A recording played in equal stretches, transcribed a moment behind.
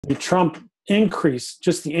the Trump increase,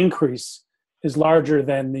 just the increase, is larger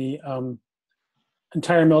than the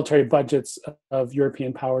entire military budgets of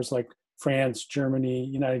European powers like France, Germany,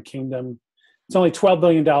 United Kingdom. It's only $12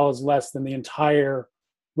 billion less than the entire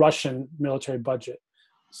Russian military budget.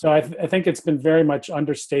 So I think it's been very much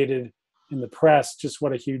understated in the press just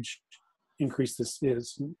what a huge increase this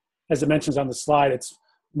is. As it mentions on the slide, it's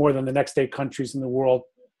more than the next 8 countries in the world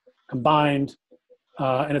combined,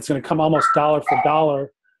 and it's going to come almost dollar for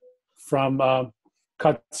dollar from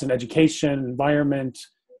cuts in education, environment,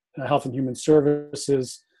 health and human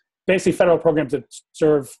services, basically federal programs that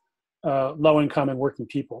serve low-income and working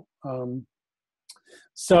people.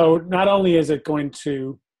 So not only is it going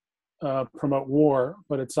to promote war,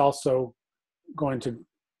 but it's also going to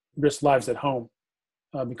risk lives at home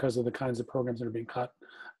because of the kinds of programs that are being cut.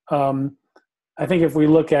 I think if we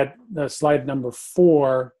look at slide number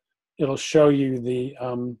 4, it'll show you the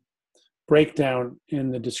breakdown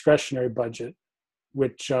in the discretionary budget,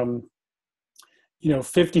 which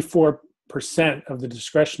 54% of the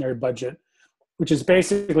discretionary budget, which is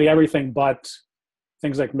basically everything but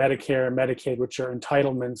things like Medicare and Medicaid, which are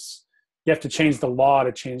entitlements. You have to change the law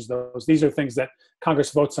to change those. These are things that Congress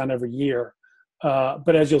votes on every year.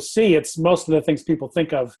 But as you'll see, it's most of the things people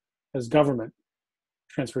think of as government: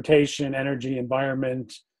 transportation, energy,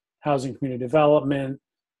 environment, housing, community development,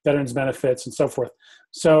 veterans benefits, and so forth.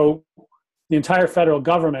 So the entire federal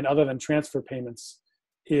government, other than transfer payments,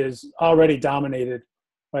 is already dominated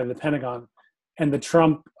by the Pentagon. And the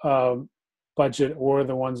Trump budget, or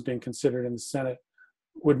the ones being considered in the Senate,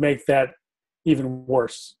 would make that even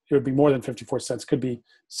worse. It would be more than 54 cents, could be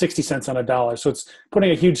 60 cents on a dollar. So it's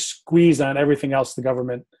putting a huge squeeze on everything else the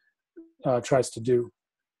government tries to do.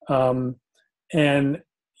 And,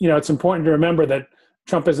 it's important to remember that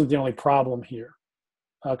Trump isn't the only problem here.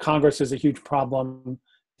 Congress is a huge problem,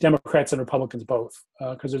 Democrats and Republicans both,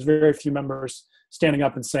 because there's very few members standing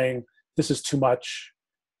up and saying, this is too much.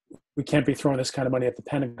 We can't be throwing this kind of money at the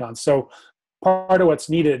Pentagon. So part of what's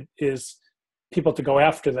needed is people to go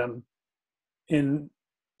after them in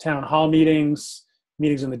town hall meetings,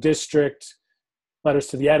 meetings in the district, letters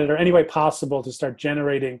to the editor, any way possible to start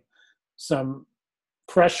generating some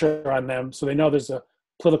pressure on them so they know there's a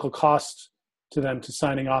political cost to them to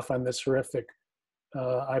signing off on this horrific,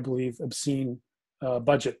 I believe, obscene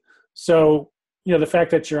budget. So, the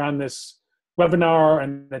fact that you're on this webinar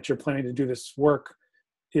and that you're planning to do this work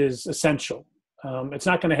is essential. It's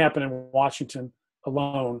not going to happen in Washington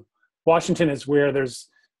alone. Washington is where there's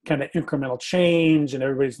kind of incremental change and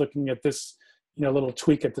everybody's looking at this, little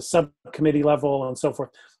tweak at the subcommittee level and so forth.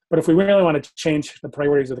 But if we really want to change the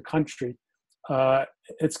priorities of the country,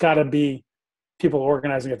 it's got to be people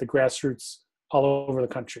organizing at the grassroots all over the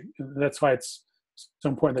country. And that's why it's so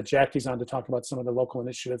important that Jackie's on to talk about some of the local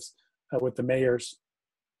initiatives with the mayors.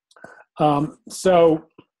 So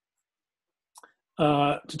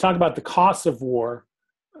to talk about the costs of war,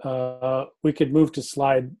 we could move to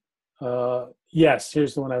slide. Yes,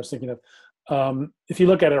 here's the one I was thinking of. If you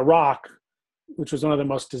look at Iraq, which was one of the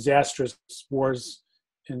most disastrous wars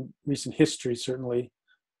in recent history, certainly,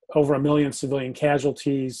 over 1 million civilian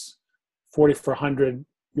casualties, 4,400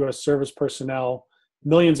 U.S. service personnel,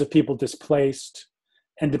 millions of people displaced.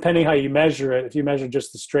 And depending how you measure it, if you measure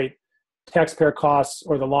just the straight taxpayer costs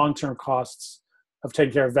or the long-term costs of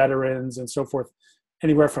taking care of veterans and so forth,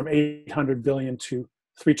 anywhere from $800 billion to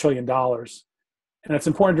 $3 trillion. And it's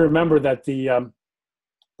important to remember that the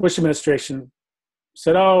Bush administration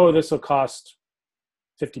said, oh, this will cost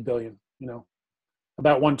 $50 billion,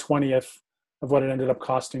 about 1/20th of what it ended up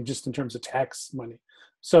costing just in terms of tax money.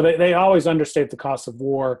 So they always understate the cost of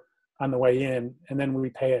war on the way in, and then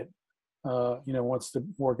we pay it, once the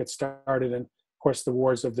war gets started. And of course, the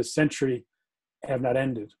wars of this century have not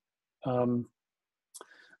ended. If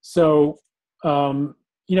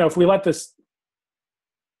we let this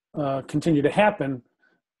continue to happen,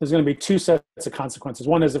 there's going to be 2 sets of consequences.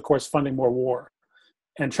 One is, of course, funding more war.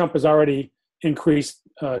 And Trump has already increased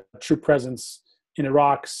troop presence in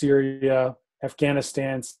Iraq, Syria,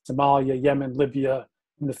 Afghanistan, Somalia, Yemen, Libya,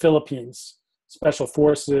 and the Philippines, special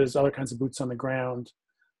forces, other kinds of boots on the ground,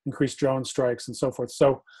 increased drone strikes, and so forth.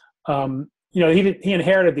 So, he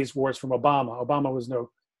inherited these wars from Obama. Obama was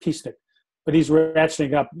no peacenik, but he's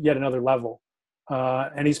ratcheting up yet another level.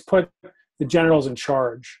 And he's put the generals in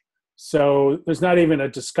charge. So there's not even a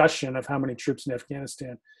discussion of how many troops in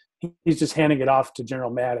Afghanistan. He's just handing it off to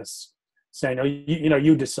General Mattis, saying, "Oh,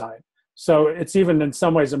 you decide." So it's even in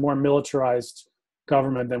some ways a more militarized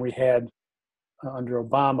government than we had under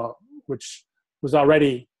Obama, which was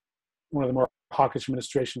already one of the more hawkish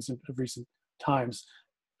administrations of recent times.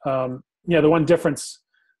 The one difference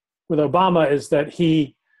with Obama is that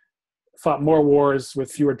he fought more wars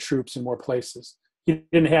with fewer troops in more places. He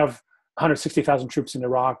didn't have 160,000 troops in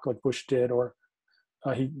Iraq like Bush did, or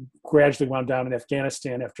he gradually wound down in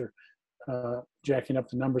Afghanistan after jacking up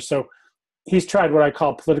the numbers. So he's tried what I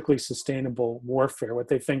call politically sustainable warfare, what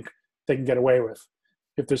they think they can get away with.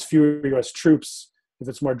 If there's fewer U.S. troops, if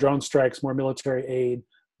it's more drone strikes, more military aid,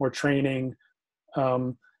 more training,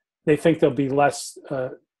 they think there'll be less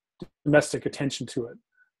domestic attention to it.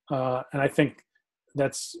 And I think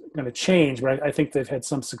that's going to change, but I think they've had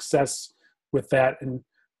some success with that in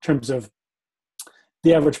terms of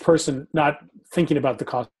the average person not thinking about the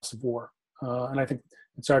costs of war. And I think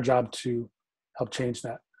it's our job to help change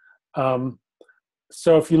that.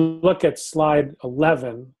 So if you look at slide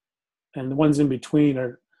 11, and the ones in between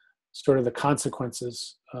are sort of the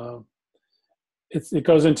consequences. It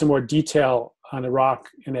goes into more detail on Iraq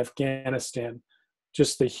and Afghanistan,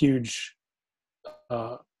 just the huge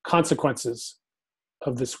consequences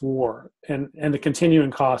of this war and the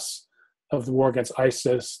continuing costs of the war against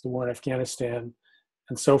ISIS, the war in Afghanistan,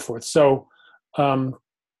 and so forth. So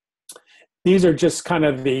these are just kind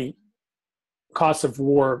of the costs of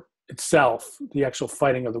war itself, the actual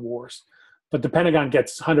fighting of the wars. But the Pentagon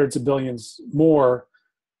gets hundreds of billions more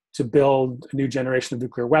to build a new generation of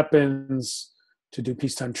nuclear weapons, to do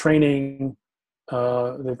peacetime training.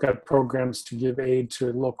 They've got programs to give aid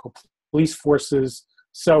to local police forces.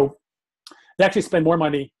 So they actually spend more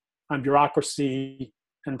money on bureaucracy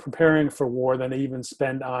and preparing for war than they even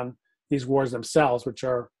spend on these wars themselves, which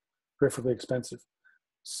are horrifically expensive.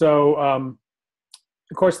 So,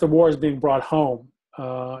 of course, the war is being brought home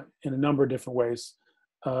in a number of different ways.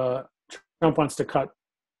 Trump wants to cut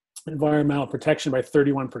environmental protection by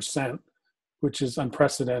 31%, which is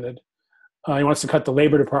unprecedented. He wants to cut the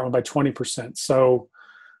Labor Department by 20%. So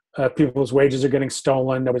people's wages are getting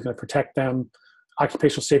stolen. Nobody's going to protect them.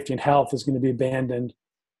 Occupational safety and health is going to be abandoned.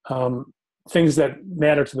 Things that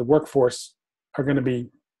matter to the workforce are going to be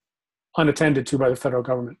unattended to by the federal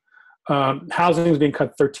government. Housing is being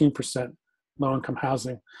cut 13%, low-income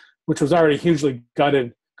housing, which was already hugely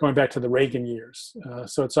gutted going back to the Reagan years.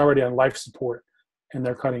 So it's already on life support, and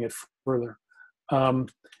they're cutting it further. And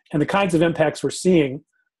the kinds of impacts we're seeing,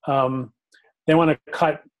 they want to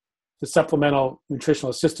cut the Supplemental Nutritional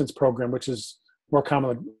Assistance Program, which is more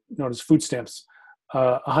commonly known as food stamps,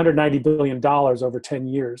 $190 billion over 10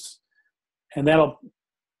 years. And that'll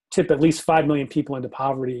tip at least 5 million people into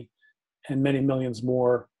poverty, and many millions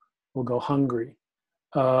more will go hungry.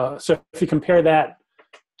 So if you compare that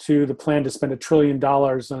to the plan to spend $1 trillion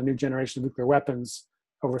on a new generation of nuclear weapons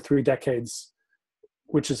over 3 decades,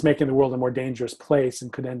 which is making the world a more dangerous place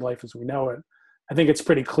and could end life as we know it, I think it's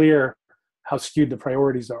pretty clear how skewed the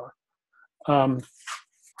priorities are.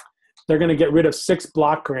 They're going to get rid of 6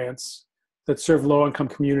 block grants that serve low-income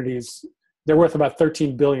communities. They're worth about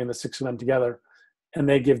 $13 billion, the 6 of them together. And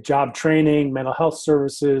they give job training, mental health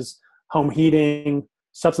services, home heating,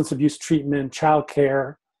 substance abuse treatment,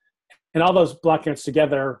 childcare. And all those block grants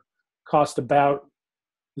together cost about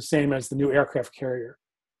the same as the new aircraft carrier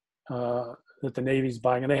that the Navy's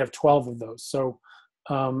buying. And they have 12 of those. So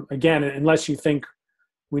again, unless you think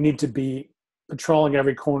we need to be patrolling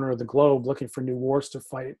every corner of the globe looking for new wars to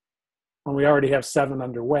fight, when we already have 7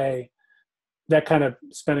 underway, that kind of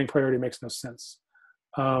spending priority makes no sense.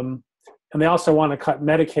 And they also want to cut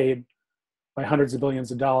Medicaid by hundreds of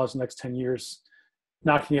billions of dollars in the next 10 years,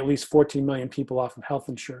 knocking at least 14 million people off of health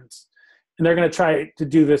insurance. And they're going to try to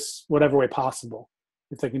do this whatever way possible.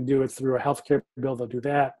 If they can do it through a healthcare bill, they'll do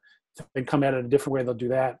that. If they can come at it a different way, they'll do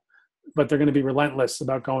that. But they're going to be relentless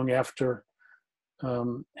about going after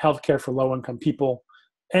healthcare for low-income people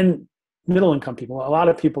and middle-income people. A lot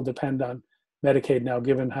of people depend on Medicaid now,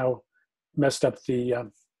 given how messed up the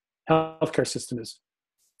healthcare system is.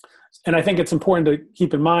 And I think it's important to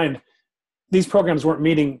keep in mind, these programs weren't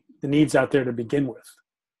meeting the needs out there to begin with.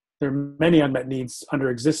 There are many unmet needs under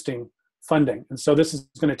existing funding. And so this is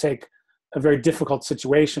going to take a very difficult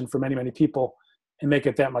situation for many, many people and make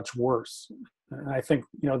it that much worse. And I think,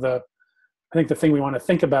 the thing we want to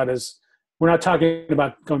think about is we're not talking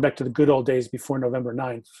about going back to the good old days before November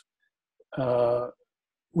 9th.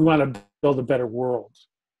 We want to build a better world.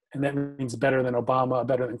 And that means better than Obama,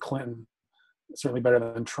 better than Clinton, certainly better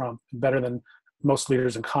than Trump, better than most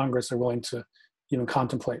leaders in Congress are willing to even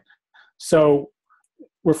contemplate. So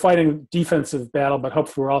we're fighting defensive battle, but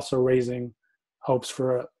hopefully we're also raising hopes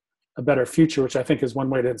for a better future, which I think is one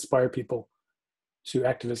way to inspire people to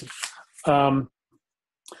activism.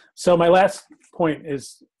 So my last point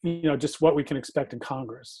is, just what we can expect in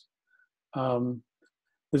Congress.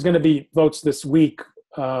 There's going to be votes this week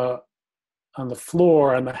on the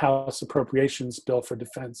floor on the House Appropriations Bill for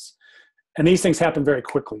Defense. And these things happen very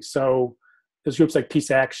quickly. So there's groups like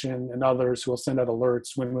Peace Action and others who will send out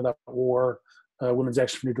alerts, Women Without War, Women's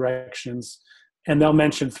Action for New Directions, and they'll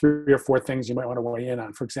mention 3 or 4 things you might want to weigh in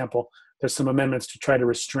on. For example, there's some amendments to try to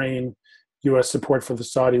restrain U.S. support for the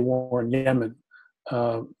Saudi war in Yemen.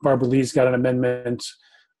 Barbara Lee's got an amendment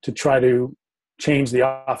to try to change the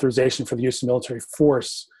authorization for the use of military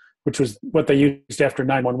force, which was what they used after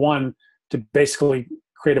 9/11 to basically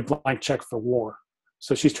create a blank check for war.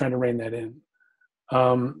 So she's trying to rein that in.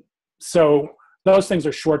 So those things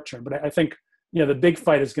are short term, but I think the big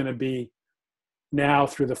fight is going to be now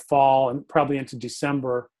through the fall and probably into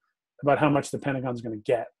December about how much the Pentagon's going to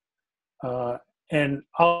get. And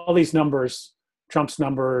all these numbers, Trump's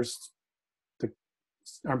numbers, the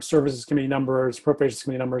Armed Services Committee numbers, Appropriations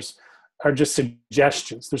Committee numbers, are just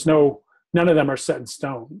suggestions. None of them are set in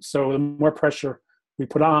stone. So the more pressure we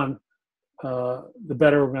put on, the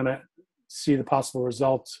better we're going to see the possible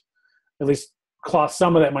result, at least claw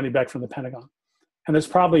some of that money back from the Pentagon. And there's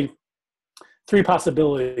probably 3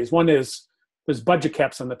 possibilities. One is there's budget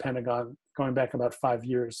caps on the Pentagon going back about 5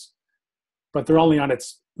 years, but they're only on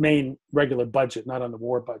its main regular budget, not on the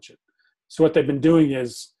war budget. So what they've been doing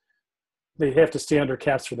is they have to stay under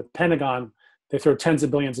caps for the Pentagon. They throw tens of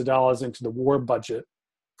billions of dollars into the war budget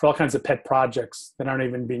for all kinds of pet projects that aren't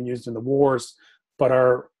even being used in the wars, but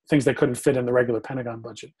are things that couldn't fit in the regular Pentagon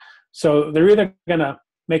budget. So they're either going to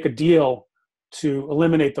make a deal to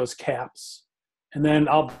eliminate those caps, and then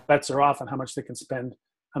all bets are off on how much they can spend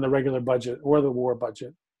on the regular budget or the war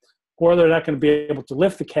budget, or they're not going to be able to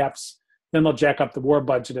lift the caps. Then they'll jack up the war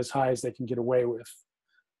budget as high as they can get away with.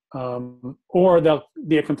 Or they'll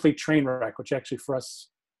be a complete train wreck, which actually for us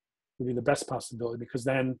would be the best possibility, because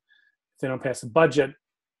then if they don't pass a budget,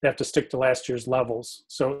 they have to stick to last year's levels.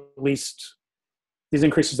 So at least these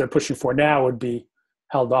increases they're pushing for now would be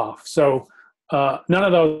held off. So none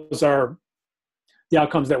of those are the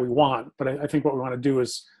outcomes that we want, but I think what we want to do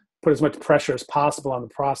is put as much pressure as possible on the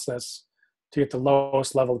process to get the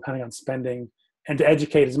lowest level of Pentagon spending and to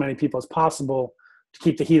educate as many people as possible to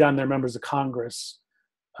keep the heat on their members of Congress.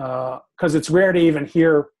 Because it's rare to even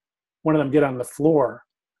hear one of them get on the floor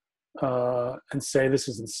and say, this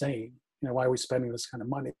is insane. Why are we spending this kind of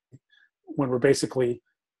money when we're basically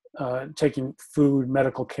taking food,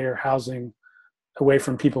 medical care, housing away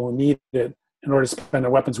from people who need it in order to spend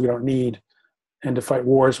on weapons we don't need and to fight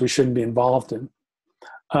wars we shouldn't be involved in.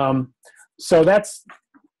 So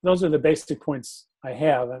those are the basic points I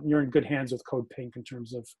have. You're in good hands with Code Pink in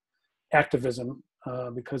terms of activism,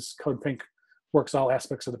 because Code Pink works all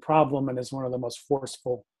aspects of the problem and is one of the most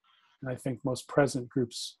forceful and I think most present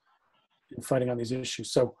groups in fighting on these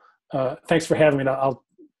issues. So thanks for having me. I'll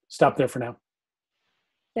stop there for now.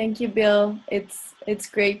 Thank you, Bill. It's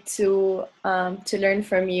great to learn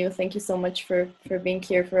from you. Thank you so much for being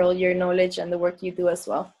here, for all your knowledge and the work you do as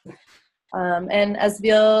well. And as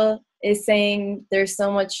Bill is saying, there's so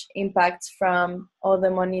much impact from all the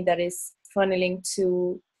money that is funneling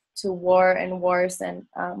to war and wars and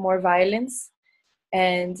more violence.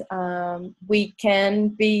 And we can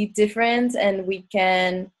be different, and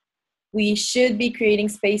we should be creating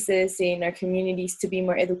spaces in our communities to be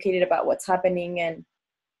more educated about what's happening and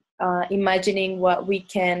imagining what we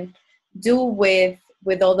can do with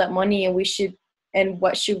all that money, and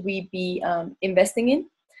what should we be investing in.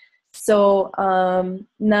 So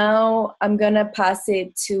now I'm gonna pass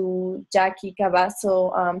it to Jackie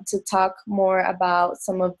Cavasso to talk more about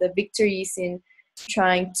some of the victories in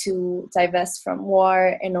trying to divest from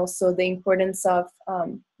war, and also the importance of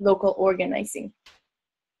local organizing.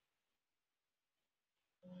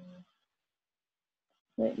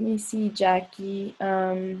 Let me see, Jackie.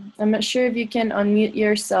 I'm not sure if you can unmute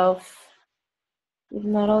yourself. If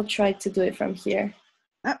not, I'll try to do it from here.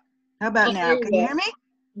 Oh, how about now? Can you hear me?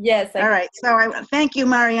 Yes. All right. So I thank you,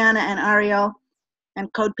 Mariana and Ariel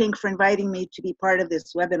and Code Pink, for inviting me to be part of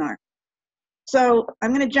this webinar. So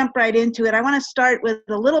I'm going to jump right into it. I want to start with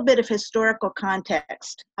a little bit of historical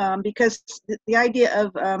context, because the idea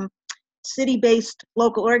of city-based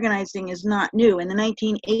local organizing is not new. In the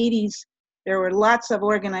 1980s, there were lots of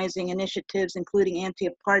organizing initiatives, including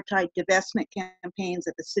anti-apartheid divestment campaigns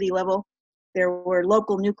at the city level. There were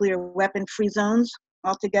local nuclear weapon-free zones,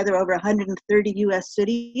 altogether over 130 US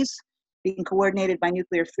cities, being coordinated by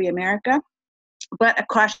Nuclear Free America. But a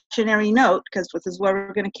cautionary note, because this is what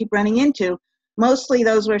we're going to keep running into, mostly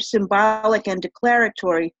those were symbolic and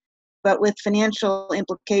declaratory, but with financial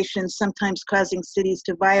implications, sometimes causing cities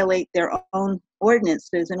to violate their own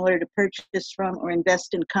ordinances in order to purchase from or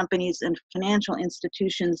invest in companies and financial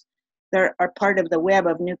institutions that are part of the web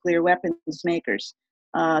of nuclear weapons makers,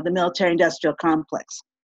 the military-industrial complex.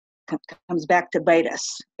 comes back to bite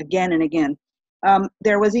us again and again.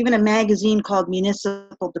 There was even a magazine called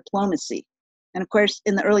Municipal Diplomacy. And of course,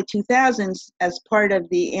 in the early 2000s, as part of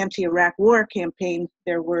the anti-Iraq war campaign,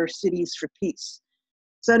 there were cities for peace.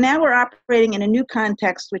 So now we're operating in a new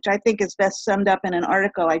context, which I think is best summed up in an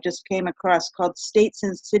article I just came across called States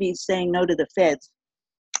and Cities Saying No to the Feds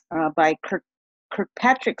by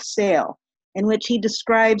Kirkpatrick Sale, in which he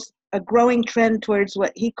describes a growing trend towards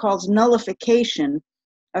what he calls nullification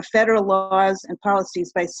of federal laws and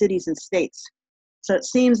policies by cities and states. So it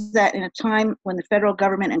seems that in a time when the federal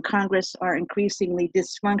government and Congress are increasingly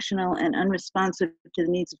dysfunctional and unresponsive to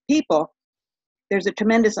the needs of people, there's a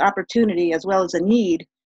tremendous opportunity as well as a need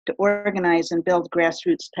to organize and build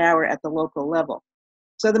grassroots power at the local level.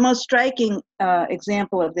 So the most striking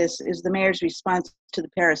example of this is the mayor's response to the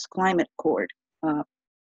Paris Climate Accord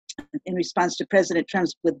in response to President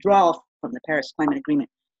Trump's withdrawal from the Paris Climate Agreement.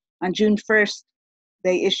 On June 1st,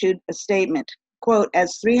 they issued a statement, quote,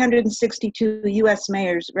 as 362 US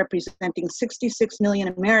mayors representing 66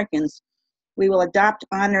 million Americans, we will adopt,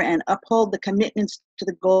 honor, and uphold the commitments to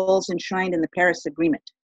the goals enshrined in the Paris Agreement.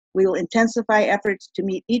 We will intensify efforts to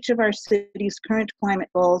meet each of our city's current climate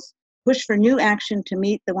goals, push for new action to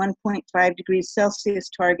meet the 1.5 degrees Celsius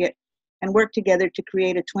target, and work together to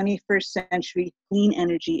create a 21st century clean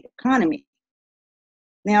energy economy.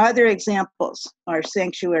 Now, other examples are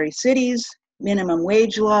sanctuary cities, minimum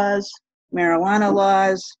wage laws, marijuana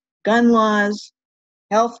laws, gun laws,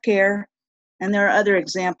 healthcare, and there are other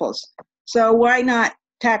examples. So why not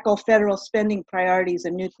tackle federal spending priorities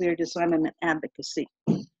and nuclear disarmament advocacy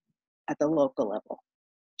at the local level?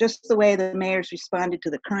 Just the way the mayors responded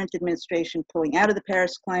to the current administration pulling out of the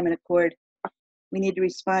Paris Climate Accord, we need to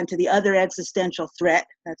respond to the other existential threat,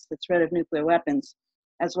 that's the threat of nuclear weapons,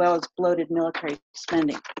 as well as bloated military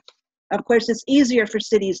spending. Of course, it's easier for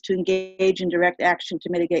cities to engage in direct action to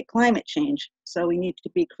mitigate climate change, so we need to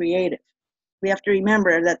be creative. We have to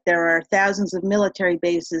remember that there are thousands of military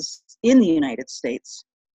bases in the United States,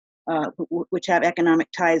 which have economic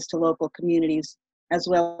ties to local communities, as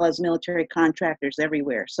well as military contractors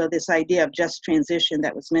everywhere. So this idea of just transition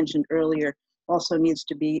that was mentioned earlier also needs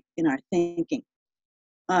to be in our thinking.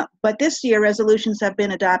 But this year, resolutions have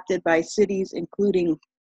been adopted by cities including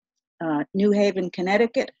New Haven,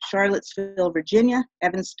 Connecticut, Charlottesville, Virginia,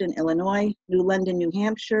 Evanston, Illinois, New London, New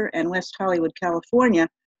Hampshire, and West Hollywood, California,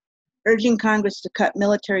 urging Congress to cut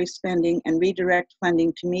military spending and redirect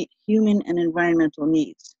funding to meet human and environmental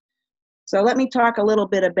needs. So let me talk a little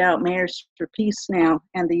bit about Mayors for Peace now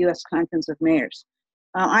and the U.S. Conference of Mayors.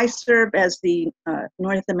 I serve as the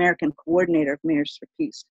North American coordinator of Mayors for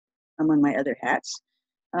Peace, among my other hats.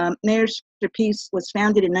 Mayors for Peace was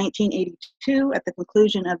founded in 1982 at the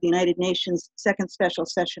conclusion of the United Nations Second Special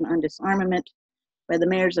Session on Disarmament by the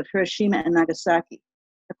mayors of Hiroshima and Nagasaki.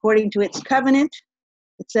 According to its covenant,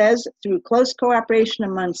 it says, through close cooperation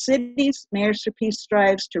among cities, Mayors for Peace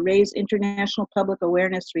strives to raise international public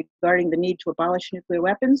awareness regarding the need to abolish nuclear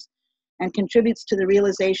weapons and contributes to the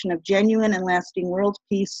realization of genuine and lasting world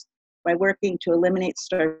peace by working to eliminate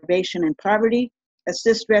starvation and poverty,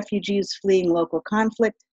 assist refugees fleeing local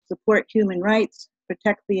conflict, support human rights,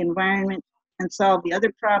 protect the environment, and solve the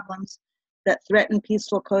other problems that threaten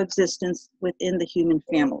peaceful coexistence within the human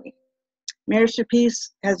family. Mayors for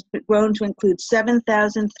Peace has grown to include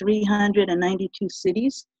 7,392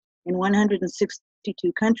 cities in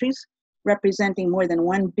 162 countries, representing more than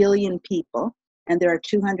 1 billion people, and there are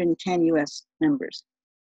 210 US members.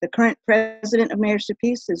 The current president of Mayors for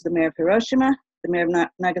Peace is the mayor of Hiroshima. The mayor of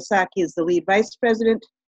Nagasaki is the lead vice president,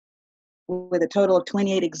 with a total of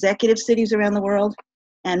 28 executive cities around the world.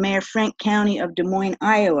 And Mayor Frank County of Des Moines,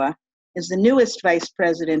 Iowa, is the newest vice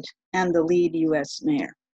president and the lead US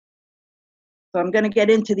mayor. So I'm going to get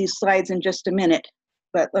into these slides in just a minute,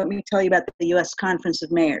 but let me tell you about the US Conference of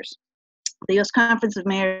Mayors. The US Conference of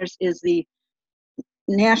Mayors is the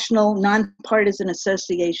national nonpartisan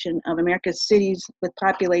association of America's cities with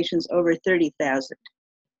populations over 30,000.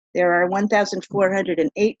 There are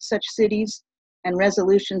 1,408 such cities, and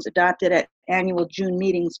resolutions adopted at annual June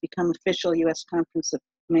meetings become official US Conference of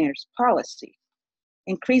Mayors policy.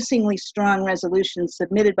 Increasingly strong resolutions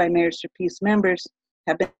submitted by Mayors for Peace members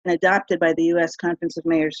have been adopted by the US Conference of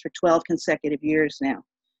Mayors for 12 consecutive years now.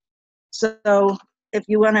 So if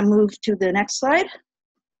you want to move to the next slide.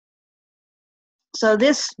 So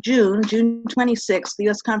this June 26th, the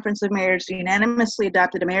US Conference of Mayors unanimously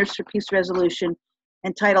adopted a Mayors for Peace resolution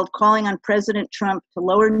entitled Calling on President Trump to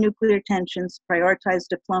Lower Nuclear Tensions, Prioritize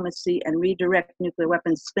Diplomacy, and Redirect Nuclear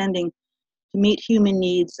Weapons Spending to Meet Human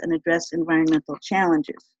Needs and Address Environmental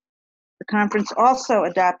Challenges. The conference also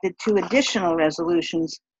adopted 2 additional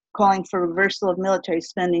resolutions calling for reversal of military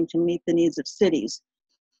spending to meet the needs of cities.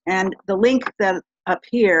 And the link that up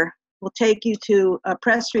here will take you to a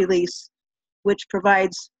press release which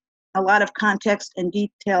provides a lot of context and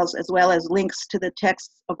details, as well as links to the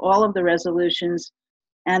texts of all of the resolutions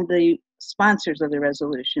and the sponsors of the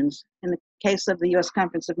resolutions. In the case of the U.S.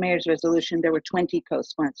 Conference of Mayors resolution, there were 20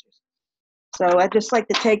 co-sponsors. So I'd just like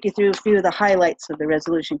to take you through a few of the highlights of the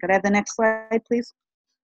resolution. Could I have the next slide, please?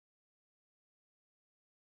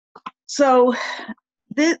 So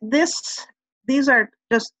these are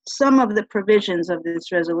just some of the provisions of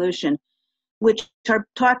this resolution, which are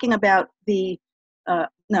talking about the,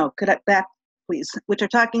 back, please, which are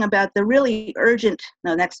talking about the really urgent,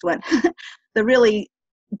 no, next one, the really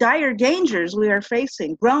dire dangers we are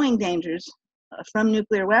facing, growing dangers from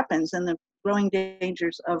nuclear weapons and the growing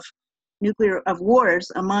dangers of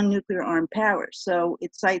wars among nuclear armed powers. So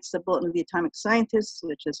it cites the Bulletin of the Atomic Scientists,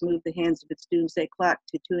 which has moved the hands of its doomsday clock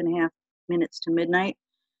to 2.5 minutes to midnight,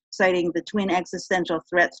 citing the twin existential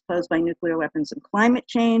threats posed by nuclear weapons and climate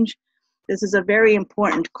change. This is a very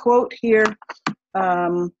important quote here.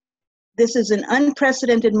 This is an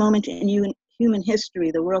unprecedented moment in human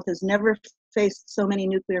history. The world has never faced so many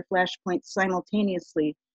nuclear flashpoints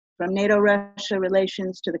simultaneously, from NATO-Russia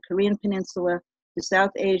relations to the Korean Peninsula to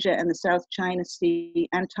South Asia and the South China Sea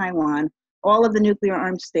and Taiwan. All of the nuclear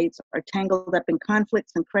armed states are tangled up in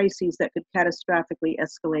conflicts and crises that could catastrophically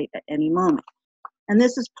escalate at any moment. And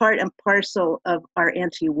this is part and parcel of our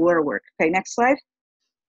anti-war work. Okay, next slide.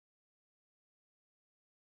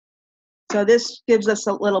 So this gives us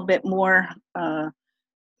a little bit more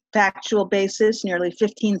factual basis. Nearly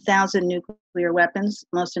 15,000 nuclear weapons,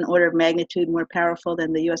 most an order of magnitude more powerful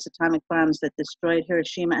than the US atomic bombs that destroyed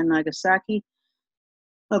Hiroshima and Nagasaki.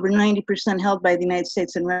 Over 90% held by the United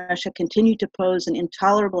States and Russia, continue to pose an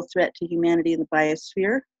intolerable threat to humanity in the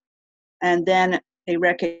biosphere. And then a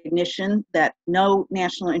recognition that no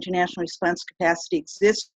national or international response capacity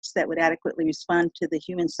exists that would adequately respond to the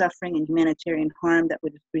human suffering and humanitarian harm that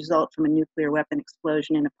would result from a nuclear weapon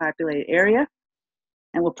explosion in a populated area,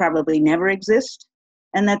 and will probably never exist.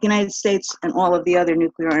 And that the United States and all of the other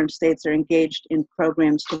nuclear armed states are engaged in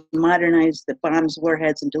programs to modernize the bombs,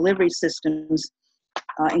 warheads, and delivery systems,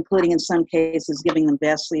 including in some cases giving them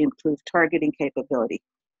vastly improved targeting capability.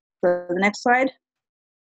 So the next slide.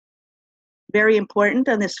 Very important,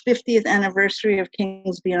 on this 50th anniversary of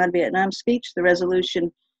King's Beyond Vietnam speech, the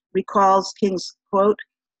resolution recalls King's quote,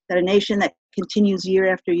 that a nation that continues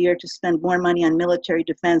year after year to spend more money on military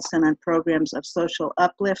defense and on programs of social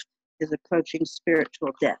uplift is approaching spiritual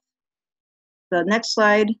death. The next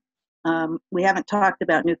slide, we haven't talked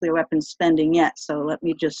about nuclear weapons spending yet, so let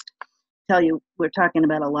me just tell you, we're talking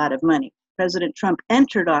about a lot of money. President Trump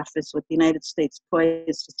entered office with the United States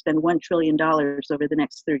poised to spend $1 trillion over the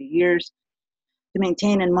next 30 years to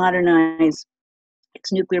maintain and modernize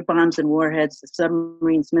its nuclear bombs and warheads, the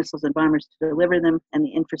submarines, missiles, and bombers to deliver them, and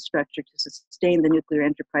the infrastructure to sustain the nuclear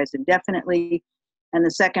enterprise indefinitely. And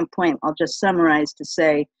the second point, I'll just summarize to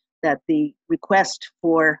say that the request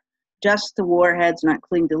for just the warheads, not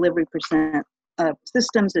including delivery percent of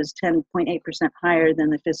systems, is 10.8% higher than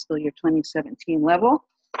the fiscal year 2017 level.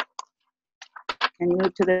 Can you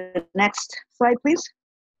move to the next slide, please?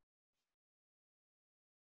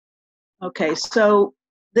 Okay, so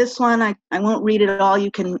this one, I won't read it all,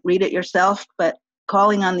 you can read it yourself, but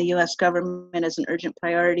calling on the US government as an urgent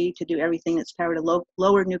priority to do everything in its power to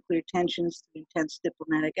lower nuclear tensions through intense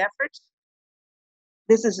diplomatic efforts.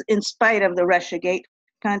 This is in spite of the Russiagate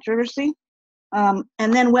controversy. And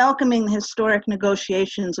then welcoming the historic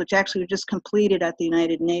negotiations, which actually were just completed at the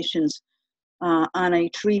United Nations on a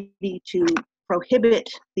treaty to prohibit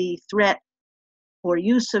the threat or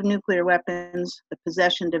use of nuclear weapons, the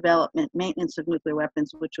possession, development, maintenance of nuclear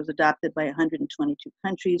weapons, which was adopted by 122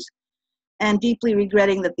 countries, and deeply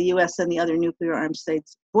regretting that the US and the other nuclear armed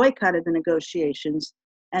states boycotted the negotiations,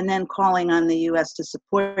 and then calling on the US to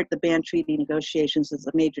support the ban treaty negotiations as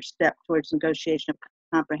a major step towards negotiation of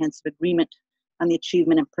comprehensive agreement on the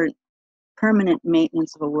achievement and permanent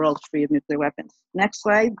maintenance of a world free of nuclear weapons. Next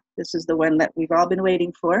slide. This is the one that we've all been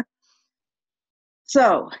waiting for.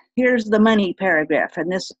 So here's the money paragraph, and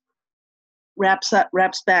this wraps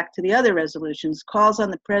back to the other resolutions, calls on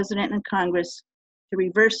the President and Congress to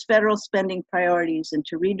reverse federal spending priorities and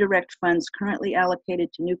to redirect funds currently allocated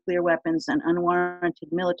to nuclear weapons and unwarranted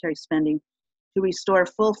military spending to restore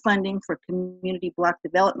full funding for community block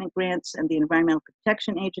development grants and the Environmental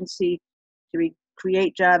Protection Agency, to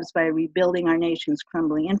create jobs by rebuilding our nation's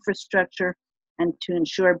crumbling infrastructure, and to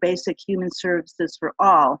ensure basic human services for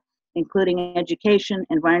all, including education,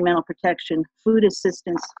 environmental protection, food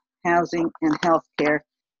assistance, housing, and health care,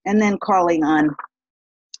 and then calling on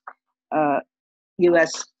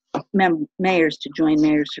U.S. mayors to join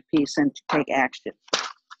Mayors for Peace and to take action.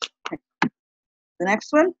 The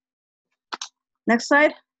next one. Next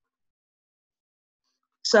slide.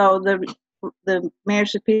 So the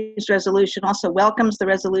Mayors for Peace resolution also welcomes the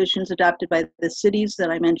resolutions adopted by the cities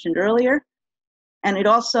that I mentioned earlier. And it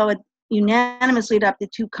also unanimously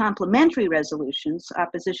adopted 2 complementary resolutions: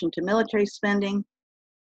 opposition to military spending,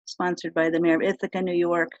 sponsored by the Mayor of Ithaca, New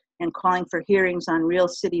York, and calling for hearings on real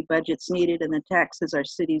city budgets needed and the taxes our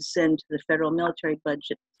cities send to the federal military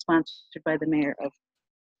budget, sponsored by the Mayor of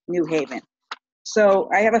New Haven. So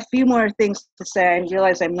I have a few more things to say. I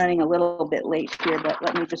realize I'm running a little bit late here, but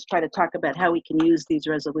let me just try to talk about how we can use these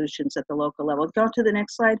resolutions at the local level. Go to the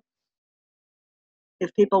next slide.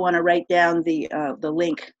 If people want to write down the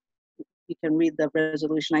link, you can read the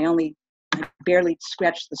resolution. I barely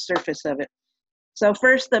scratched the surface of it. So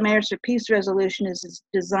first, the Mayors for Peace resolution is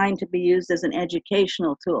designed to be used as an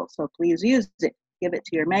educational tool. So please use it. Give it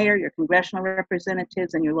to your mayor, your congressional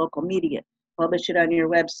representatives, and your local media. Publish it on your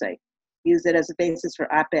website. Use it as a basis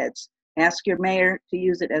for op-eds. Ask your mayor to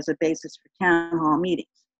use it as a basis for town hall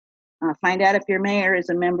meetings. Find out if your mayor is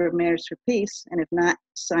a member of Mayors for Peace, and if not,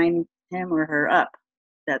 sign him or her up.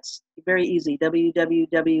 That's very easy,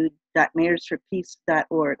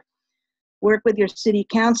 www.mayorsforpeace.org. Work with your city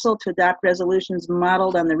council to adopt resolutions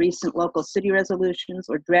modeled on the recent local city resolutions,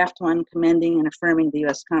 or draft one commending and affirming the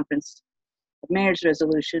U.S. Conference of Mayors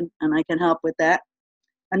resolution, and I can help with that.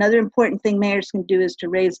 Another important thing mayors can do is to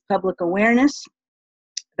raise public awareness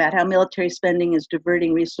about how military spending is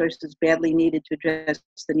diverting resources badly needed to address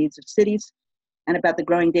the needs of cities, and about the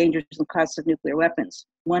growing dangers and costs of nuclear weapons.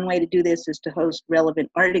 One way to do this is to host relevant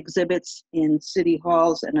art exhibits in city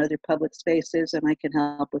halls and other public spaces, and I can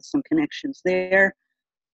help with some connections there.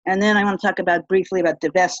 And then I want to talk briefly about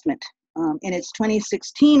divestment. In its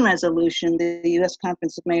 2016 resolution, the U.S.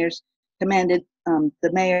 Conference of Mayors commended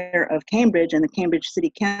the mayor of Cambridge and the Cambridge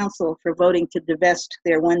City Council for voting to divest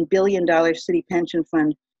their $1 billion city pension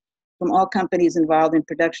fund from all companies involved in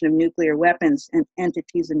production of nuclear weapons and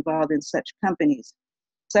entities involved in such companies.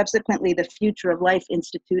 Subsequently, the Future of Life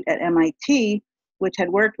Institute at MIT, which had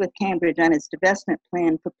worked with Cambridge on its divestment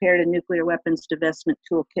plan, prepared a nuclear weapons divestment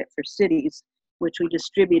toolkit for cities, which we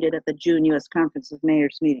distributed at the June U.S. Conference of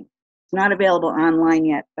Mayors meeting. It's not available online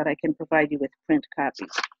yet, but I can provide you with print copies.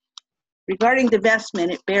 Regarding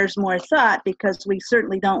divestment, it bears more thought because we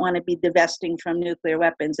certainly don't want to be divesting from nuclear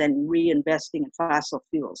weapons and reinvesting in fossil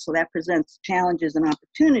fuels. So that presents challenges and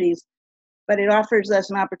opportunities, but it offers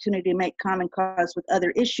us an opportunity to make common cause with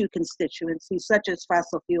other issue constituencies, such as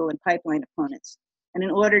fossil fuel and pipeline opponents. And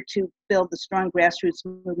in order to build the strong grassroots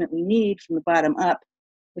movement we need from the bottom up,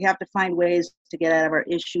 we have to find ways to get out of our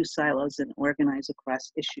issue silos and organize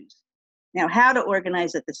across issues. Now, how to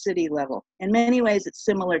organize at the city level. In many ways, it's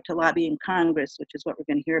similar to lobbying Congress, which is what we're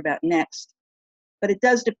going to hear about next. But it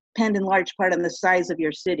does depend in large part on the size of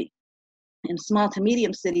your city. In small to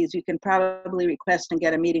medium cities, you can probably request and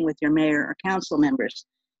get a meeting with your mayor or council members.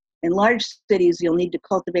 In large cities, you'll need to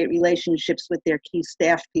cultivate relationships with their key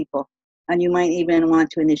staff people, and you might even want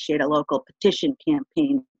to initiate a local petition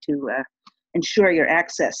campaign to ensure your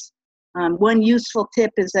access. One useful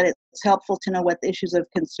tip is that it's helpful to know what the issues of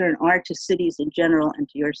concern are to cities in general and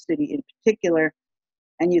to your city in particular,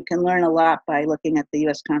 and you can learn a lot by looking at the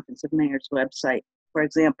U.S. Conference of Mayors website. For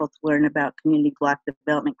example, to learn about community block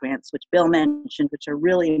development grants, which Bill mentioned, which are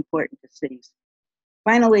really important to cities.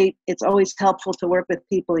 Finally, it's always helpful to work with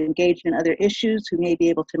people engaged in other issues who may be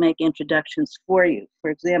able to make introductions for you.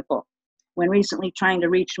 For example, when recently trying to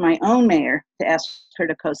reach my own mayor to ask her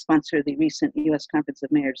to co-sponsor the recent U.S. Conference of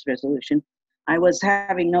Mayors resolution, I was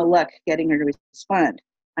having no luck getting her to respond.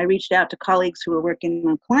 I reached out to colleagues who were working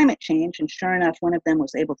on climate change, and sure enough, one of them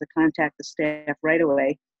was able to contact the staff right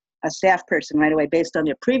away, a staff person right away based on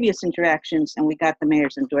their previous interactions, and we got the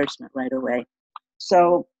mayor's endorsement right away.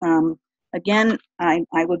 So again, I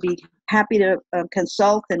would be happy to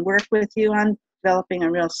consult and work with you on developing a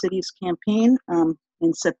Real Cities campaign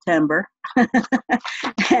in September.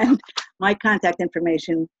 And my contact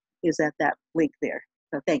information is at that link there.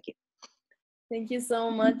 So thank you. Thank you so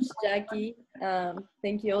much, Jackie.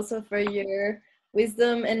 Thank you also for your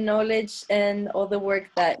wisdom and knowledge and all the work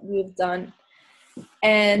that you've done.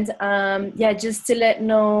 And yeah, just to let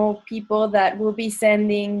know people that we'll be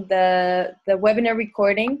sending the webinar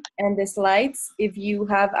recording and the slides if you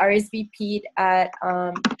have RSVP'd at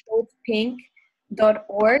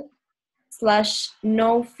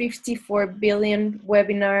codepink.org/no54billion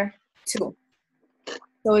webinar 2.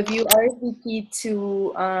 So if you RSVP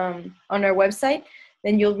to on our website,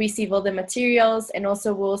 then you'll receive all the materials, and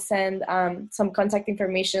also we'll send some contact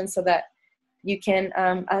information so that you can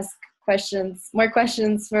ask more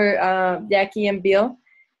questions for Jackie and Bill.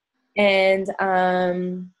 And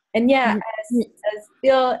yeah, as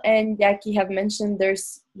Bill and Jackie have mentioned,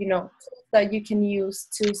 there's, you know, tools that you can use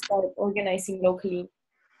to start organizing locally.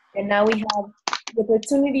 And now we have the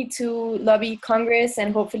opportunity to lobby Congress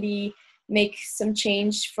and hopefully make some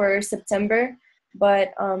change for September.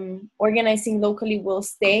 But organizing locally will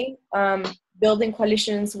stay. Building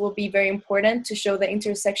coalitions will be very important to show the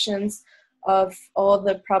intersections of all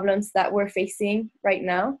the problems that we're facing right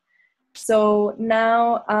now. So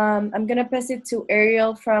now I'm gonna pass it to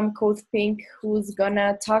Ariel from CODEPINK, who's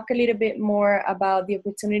gonna talk a little bit more about the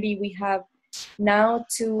opportunity we have now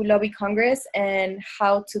to lobby Congress and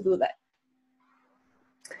how to do that.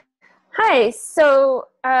 Hi, so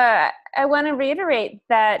I want to reiterate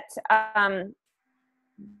that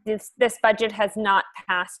this budget has not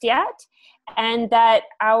passed yet, and that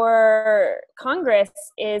our Congress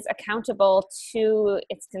is accountable to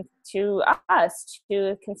us,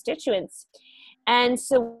 to constituents. And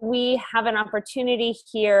so we have an opportunity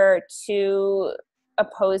here to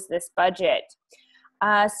oppose this budget.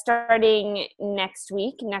 Starting next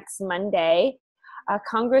week, next Monday,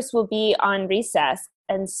 Congress will be on recess.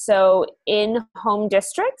 And so in home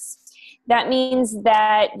districts, that means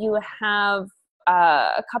that you have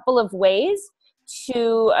a couple of ways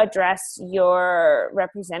to address your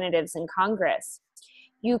representatives in Congress.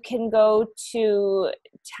 You can go to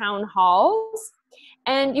town halls,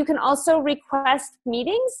 and you can also request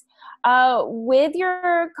meetings with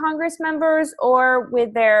your Congress members or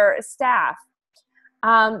with their staff.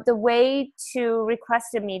 The way to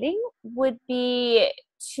request a meeting would be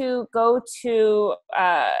to go to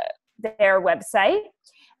their website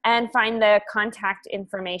and find the contact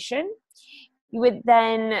information. You would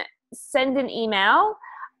then send an email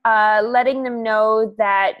letting them know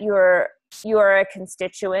that you're a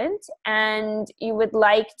constituent and you would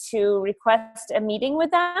like to request a meeting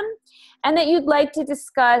with them, and that you'd like to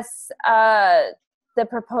discuss the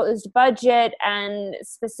proposed budget and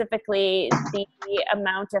specifically the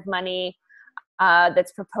amount of money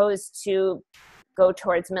that's proposed to go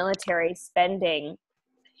towards military spending.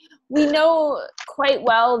 We know quite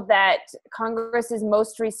well that Congress is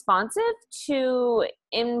most responsive to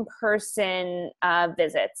in-person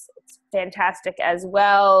visits. It's fantastic as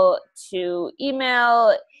well to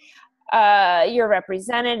email your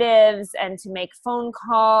representatives and to make phone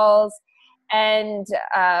calls. And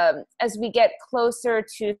as we get closer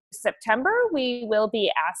to September, we will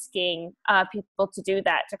be asking people to do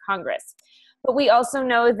that to Congress. But we also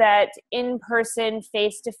know that in-person,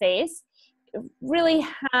 face-to-face really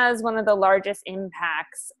has one of the largest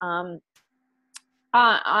impacts on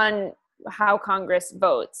how Congress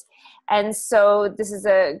votes. And so this is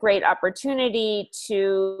a great opportunity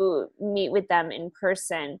to meet with them in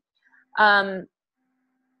person. And,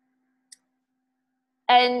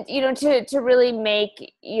 you know, to really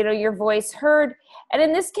make, you know, your voice heard. And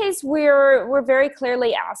in this case, we're very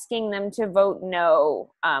clearly asking them to vote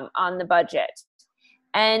no on the budget.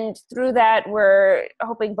 And through that, we're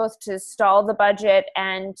hoping both to stall the budget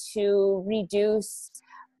and to reduce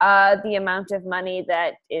the amount of money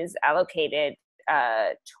that is allocated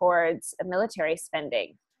towards military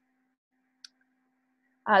spending.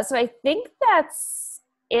 So I think that's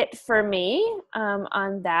it for me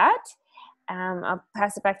on that. I'll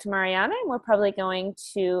pass it back to Mariana, and we're probably going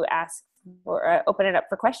to ask or open it up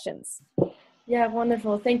for questions. Yeah,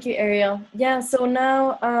 wonderful. Thank you, Ariel. Yeah, so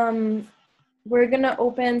now we're gonna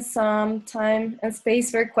open some time and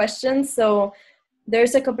space for questions. So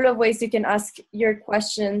there's a couple of ways you can ask your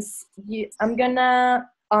questions. I'm gonna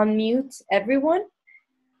unmute everyone,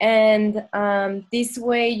 and this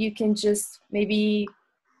way you can just maybe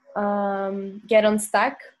get on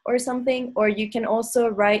Stack or something, or you can also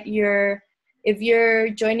write your, if you're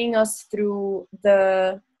joining us through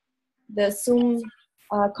the Zoom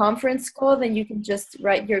conference call, then you can just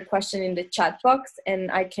write your question in the chat box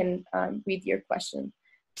and I can read your question.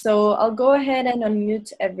 So I'll go ahead and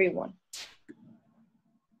unmute everyone.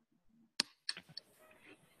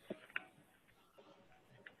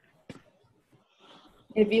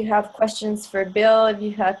 If you have questions for Bill, if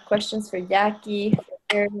you have questions for Jackie, for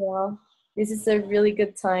Ariel, this is a really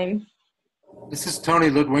good time. This is Tony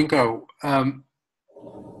Ludwinko.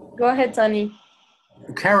 Go ahead, Tony.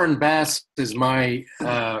 Karen Bass is my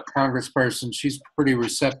congressperson. She's pretty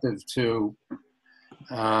receptive to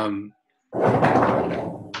the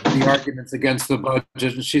arguments against the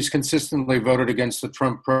budget, and she's consistently voted against the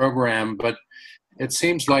Trump program. But it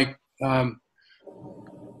seems like we're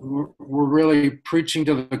really preaching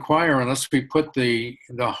to the choir unless we put the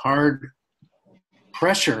hard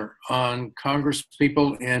pressure on Congress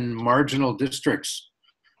people in marginal districts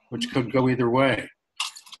which could go either way.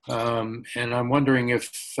 And I'm wondering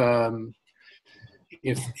if that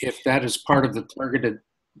is part of the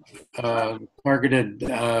targeted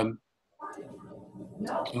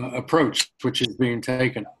approach which is being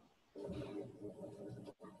taken.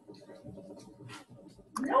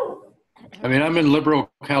 I mean, I'm in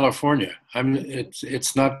liberal California.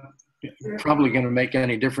 It's not probably going to make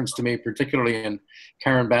any difference to me, particularly in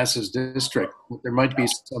Karen Bass's district. There might be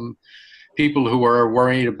some people who are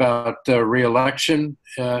worried about re-election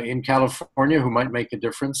in California who might make a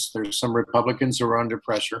difference. There's some Republicans who are under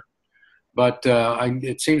pressure. But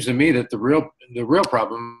it seems to me that the real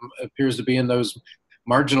problem appears to be in those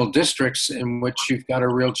marginal districts in which you've got a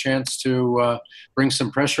real chance to bring some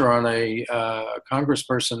pressure on a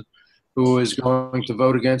congressperson who is going to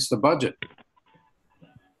vote against the budget.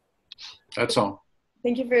 That's all.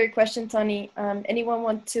 Thank you for your question, Tony. Anyone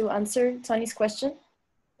want to answer Tony's question?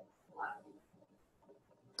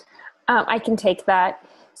 I can take that.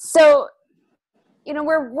 So, you know,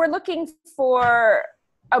 we're looking for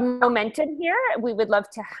a momentum here. We would love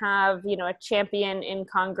to have, you know, a champion in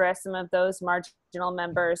Congress, some of those marginal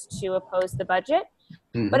members to oppose the budget.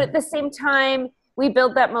 Mm-hmm. But at the same time, we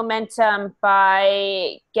build that momentum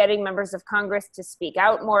by getting members of Congress to speak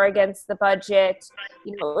out more against the budget.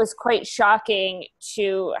 You know, it was quite shocking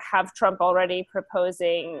to have Trump already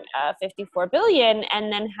proposing $54 billion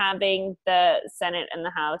and then having the Senate and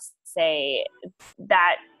the House say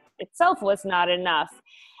that itself was not enough.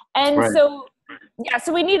 And right. So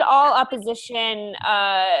we need all opposition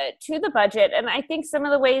to the budget. And I think some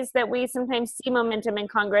of the ways that we sometimes see momentum in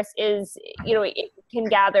Congress is, you know, it can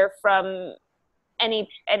gather from any,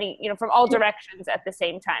 you know, from all directions at the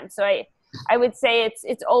same time. So I would say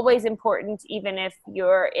it's always important, even if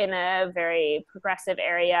you're in a very progressive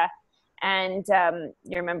area and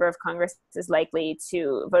your member of Congress is likely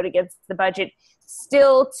to vote against the budget,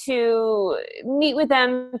 still to meet with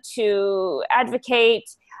them, to advocate,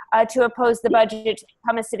 to oppose the budget, to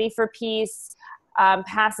become a city for peace,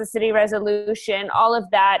 pass a city resolution. All of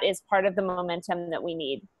that is part of the momentum that we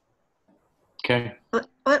need. Okay.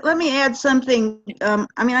 Let me add something.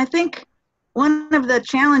 I mean, I think one of the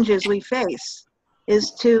challenges we face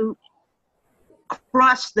is to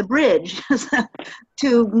cross the bridge,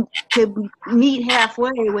 to meet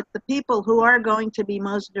halfway with the people who are going to be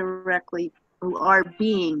who are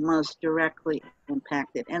being most directly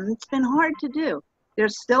impacted. And it's been hard to do.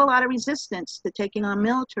 There's still a lot of resistance to taking on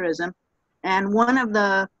militarism. And one of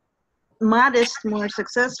the modest, more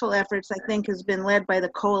successful efforts, I think, has been led by the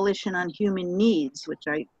Coalition on Human Needs, which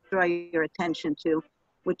I draw your attention to,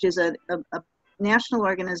 which is a national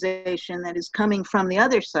organization that is coming from the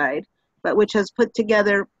other side, but which has put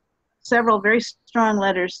together several very strong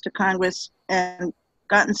letters to Congress and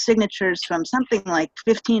gotten signatures from something like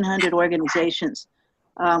 1,500 organizations.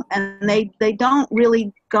 And they don't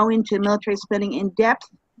really go into military spending in depth,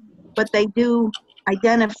 but they do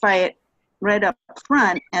identify it right up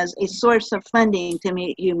front as a source of funding to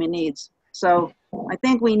meet human needs. So I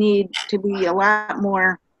think we need to be a lot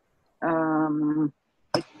more,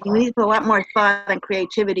 we need a lot more thought and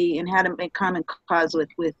creativity in how to make common cause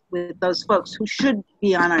with those folks who should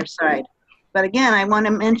be on our side. But again, I want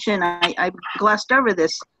to mention, I glossed over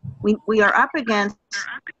this, we are up against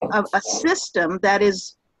a system that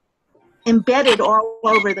is embedded all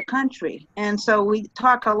over the country. And so we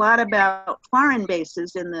talk a lot about foreign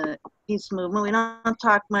bases in the peace movement. We don't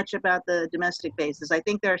talk much about the domestic bases. I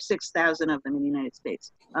think there are 6,000 of them in the United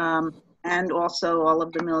States. And also all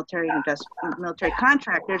of the military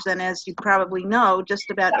contractors. And as you probably know,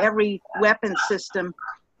 just about every weapon system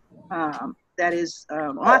that is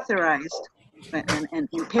authorized and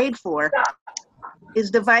paid for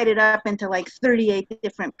is divided up into like 38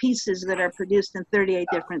 different pieces that are produced in 38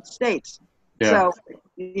 different states. Yeah. So,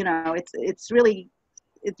 you know, it's really,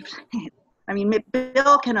 I mean,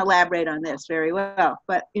 Bill can elaborate on this very well,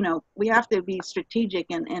 but, you know, we have to be strategic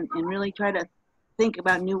and really try to think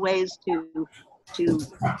about new ways to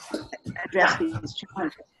address these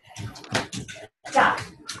challenges. So,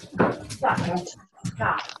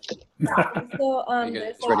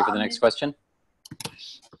 it's ready for the next question?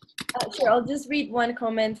 Sure, I'll just read one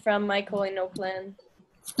comment from Michael in Oakland.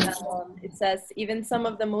 It says, even some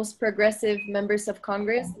of the most progressive members of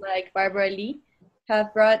Congress, like Barbara Lee,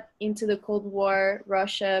 have brought into the Cold War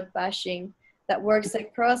Russia bashing that works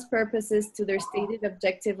at cross purposes to their stated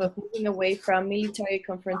objective of moving away from military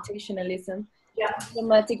confrontationalism,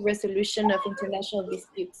 diplomatic resolution of international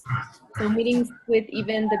disputes. So meetings with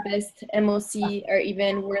even the best MOC are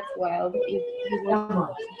even worthwhile if you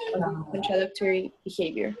want contradictory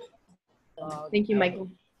behavior. Thank you, Michael.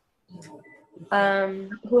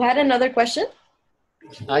 Who had another question?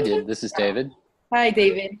 I did. This is David. Hi,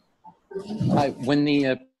 David. Hi. When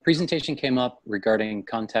the presentation came up regarding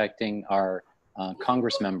contacting our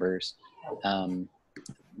Congress members,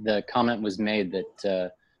 the comment was made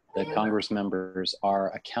that the Congress members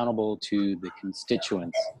are accountable to the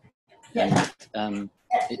constituents. And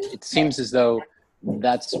it seems as though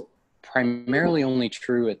that's primarily only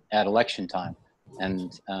true at election time.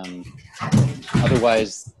 And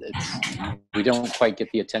otherwise, we don't quite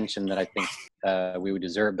get the attention that I think we would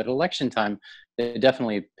deserve. But at election time, they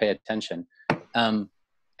definitely pay attention. And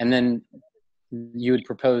then you would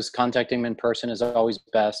propose contacting them in person is always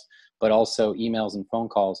best, but also emails and phone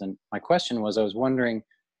calls. And my question was, I was wondering,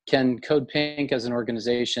 can Code Pink as an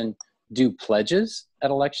organization do pledges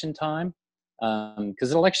at election time?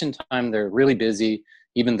 Because at election time, they're really busy.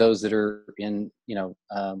 Even those that are in,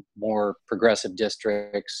 more progressive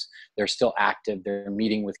districts, they're still active. They're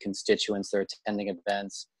meeting with constituents. They're attending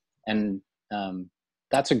events. And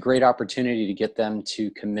that's a great opportunity to get them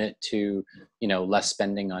to commit to, less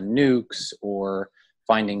spending on nukes or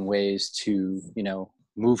finding ways to,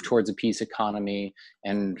 move towards a peace economy.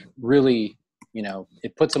 And really,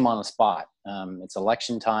 it puts them on the spot. It's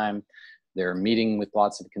election time. They're meeting with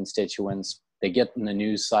lots of constituents. They get in the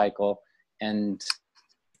news cycle. And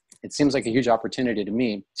it seems like a huge opportunity to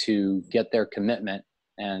me to get their commitment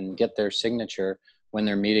and get their signature when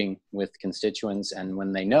they're meeting with constituents, and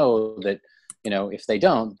when they know that, if they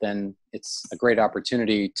don't, then it's a great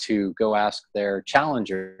opportunity to go ask their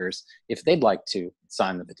challengers if they'd like to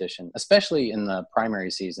sign the petition, especially in the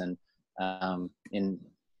primary season in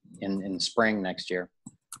spring next year.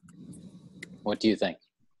 What do you think?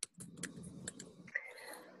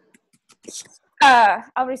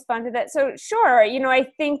 I'll respond to that. So sure, I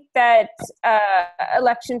think that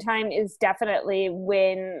election time is definitely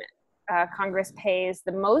when Congress pays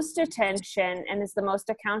the most attention and is the most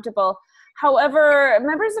accountable. However,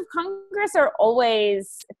 members of Congress are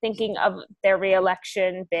always thinking of their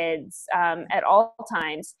reelection bids at all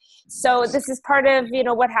times. So this is part of,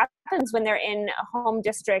 what happens when they're in home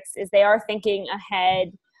districts is they are thinking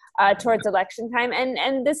ahead towards election time,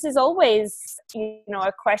 and this is always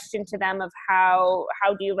a question to them of how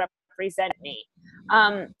do you represent me.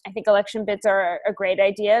 I think election bids are a great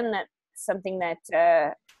idea, and that's something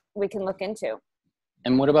that we can look into.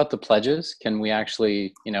 And what about the pledges? Can we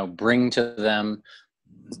actually bring to them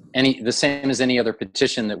the same as any other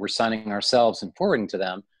petition that we're signing ourselves and forwarding to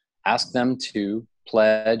them, ask them to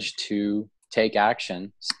pledge to take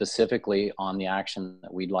action specifically on the action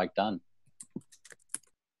that we'd like done?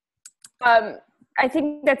 I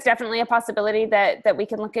think that's definitely a possibility that we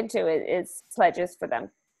can look into is pledges for them.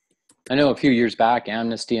 I know a few years back,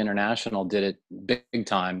 Amnesty International did it big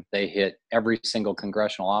time. They hit every single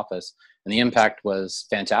congressional office, and the impact was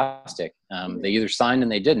fantastic. They either signed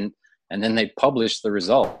and they didn't, and then they published the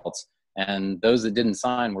results. And those that didn't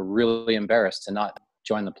sign were really embarrassed to not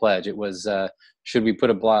join the pledge. It was, should we put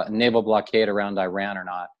a naval blockade around Iran or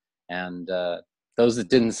not? And those that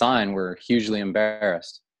didn't sign were hugely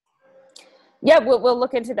embarrassed. Yeah, we'll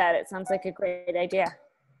look into that. It sounds like a great idea.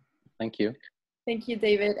 Thank you. Thank you,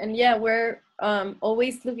 David. And yeah, we're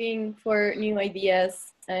always looking for new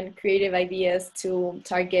ideas and creative ideas to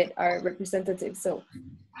target our representatives. So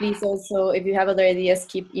please also, if you have other ideas,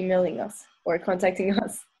 keep emailing us or contacting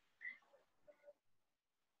us.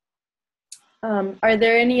 Are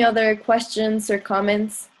there any other questions or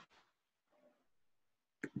comments?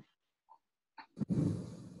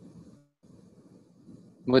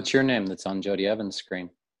 What's your name that's on Jody Evans' screen?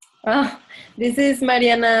 This is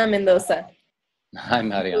Mariana Mendoza. Hi,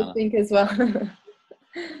 Mariana. I think as well.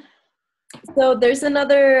 So there's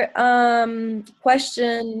another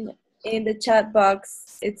question in the chat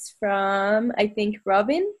box. It's from, I think,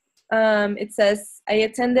 Robin. It says, I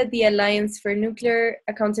attended the Alliance for Nuclear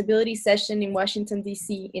Accountability session in Washington,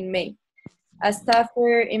 D.C. in May. A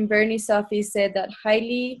staffer in Bernie's office said that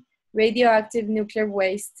highly radioactive nuclear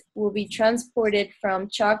waste will be transported from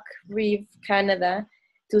Chalk Reef, Canada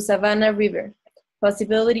to Savannah River,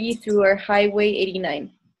 possibility through our Highway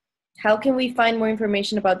 89. How can we find more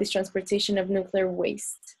information about this transportation of nuclear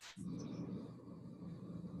waste?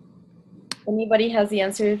 Anybody has the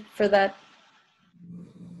answer for that?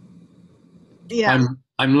 Yeah.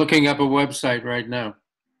 I'm looking up a website right now.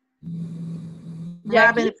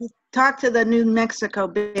 Robin, if you talk to the New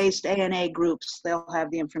Mexico-based ANA groups, they'll have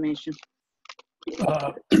the information.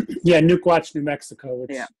 Yeah, Nuke Watch New Mexico.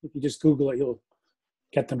 Yeah. If you just Google it, you'll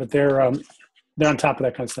get them. But they're on top of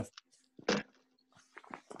that kind of stuff.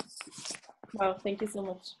 Wow, thank you so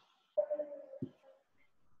much.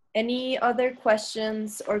 Any other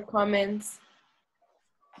questions or comments?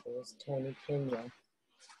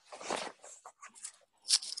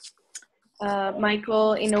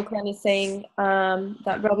 Michael in Oakland is saying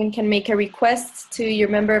that Robin can make a request to your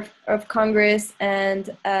member of Congress and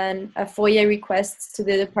a FOIA request to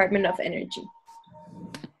the Department of Energy.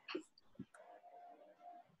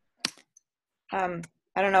 I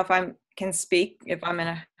don't know if I can speak, if I'm in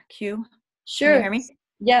a queue. Sure. Can you hear me?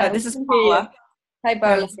 Yeah. This is Paula. Hi,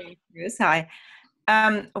 Paula. Hi.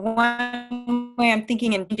 One way I'm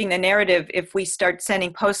thinking in changing the narrative, if we start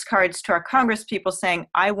sending postcards to our Congress people saying,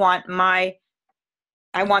 I want the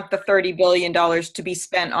 $30 billion to be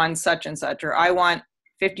spent on such and such, or I want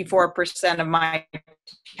 54% of my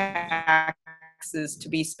taxes to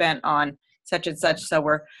be spent on such and such. So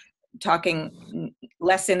we're talking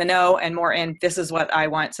less in the know and more in, this is what I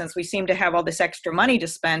want. Since we seem to have all this extra money to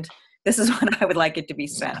spend, this is what I would like it to be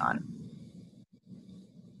spent on.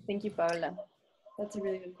 Thank you, Paula. That's a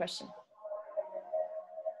really good question.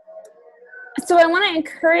 So I want to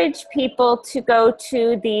encourage people to go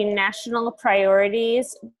to the National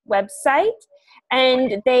Priorities website,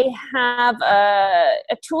 and they have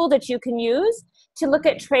a tool that you can use to look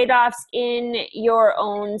at trade-offs in your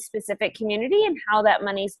own specific community and how that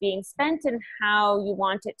money is being spent and how you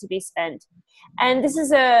want it to be spent. And this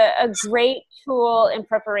is a great tool in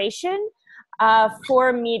preparation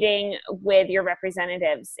for meeting with your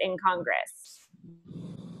representatives in Congress.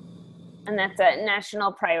 And that's a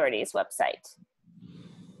National Priorities website.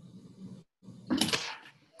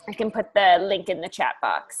 I can put the link in the chat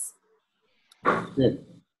box. Good.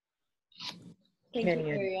 Thank you,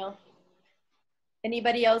 Ariel.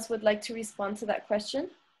 Anybody else would like to respond to that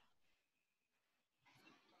question?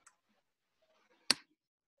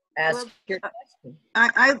 Ask your question.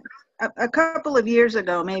 A couple of years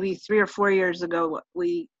ago, maybe 3 or 4 years ago,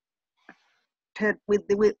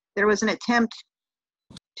 there was an attempt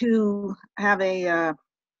to have a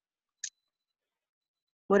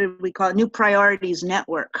what did we call it? New Priorities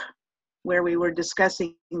Network, where we were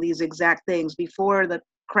discussing these exact things before the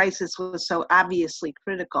crisis was so obviously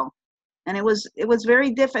critical. And it was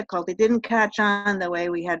very difficult. It didn't catch on the way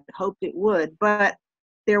we had hoped it would, but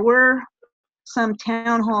there were some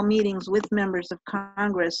town hall meetings with members of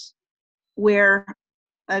Congress where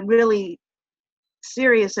a really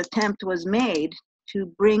serious attempt was made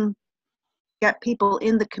to get people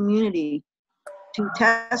in the community to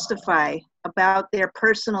testify about their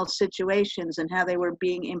personal situations and how they were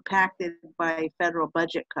being impacted by federal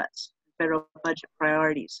budget cuts, federal budget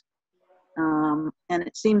priorities. And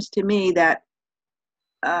it seems to me that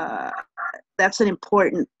that's an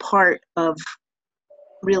important part of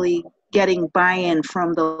really getting buy-in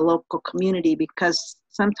from the local community, because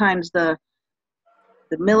sometimes the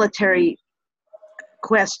military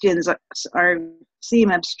questions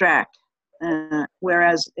seem abstract,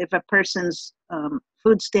 whereas if a person's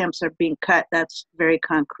food stamps are being cut, that's very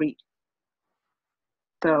concrete.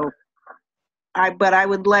 So, but I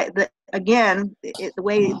would like again, the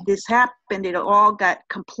way this happened, it all got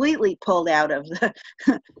completely pulled out of the,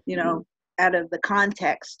 out of the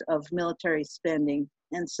context of military spending.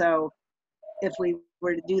 And so, if we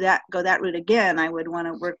were to go that route again, I would want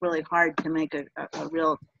to work really hard to make a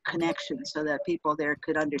real connection so that people there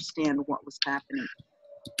could understand what was happening.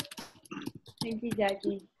 Thank you,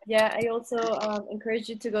 Jackie. Yeah, I also encourage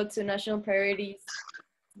you to go to National Priorities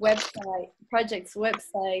project's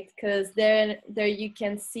website, because there you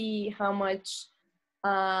can see how much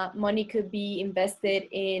money could be invested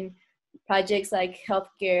in projects like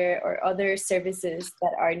healthcare or other services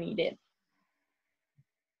that are needed.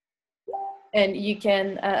 And you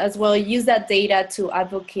can as well use that data to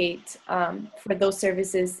advocate for those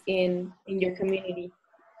services in your community.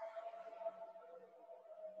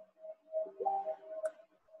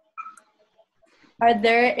 Are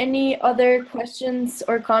there any other questions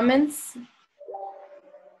or comments?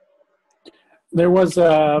 There was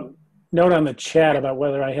a note on the chat about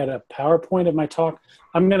whether I had a PowerPoint of my talk.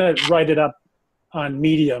 I'm going to write it up on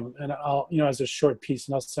Medium, and I'll, as a short piece,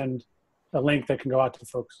 and I'll send a link that can go out to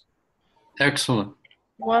folks. Excellent.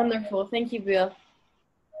 Wonderful. Thank you, Bill.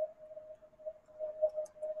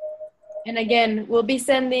 And again, we'll be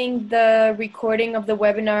sending the recording of the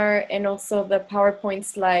webinar and also the PowerPoint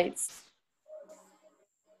slides.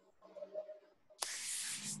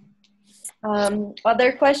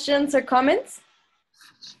 Other questions or comments?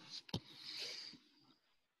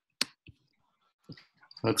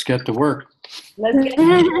 Let's get to work. Let's get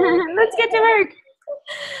to Let's get to work.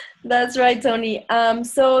 That's right, Tony.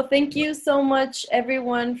 So thank you so much,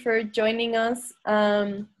 everyone, for joining us.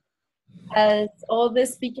 As all the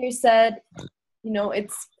speakers said,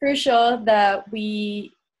 it's crucial that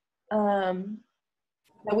we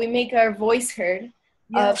make our voice heard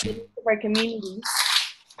of our community,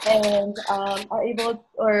 and are able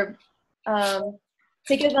or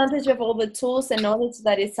take advantage of all the tools and knowledge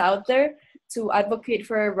that is out there to advocate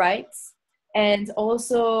for our rights, and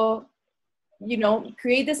also, you know,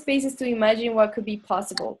 create the spaces to imagine what could be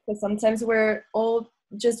possible. Because sometimes we're all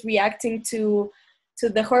just reacting to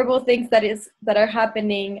the horrible things that are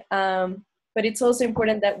happening, but it's also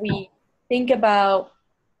important that we think about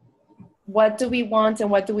what do we want and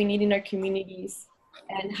what do we need in our communities,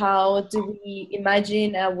 and how do we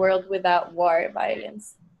imagine a world without war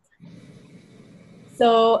violence.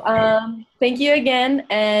 So thank you again,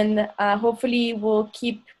 and hopefully we'll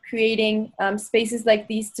keep creating spaces like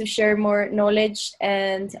these to share more knowledge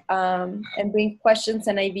and bring questions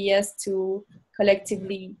and ideas to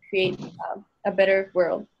collectively create a better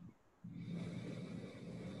world.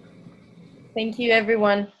 Thank you,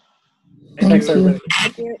 everyone. Thanks, everybody.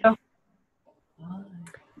 Thank you.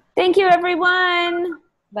 Thank you, everyone.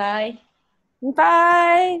 Bye.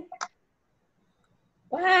 Bye.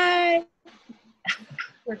 Bye.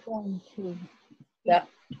 We're going to.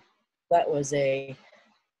 That was a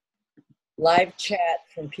live chat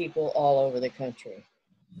from people all over the country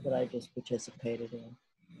that I just participated in.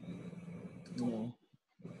 You know.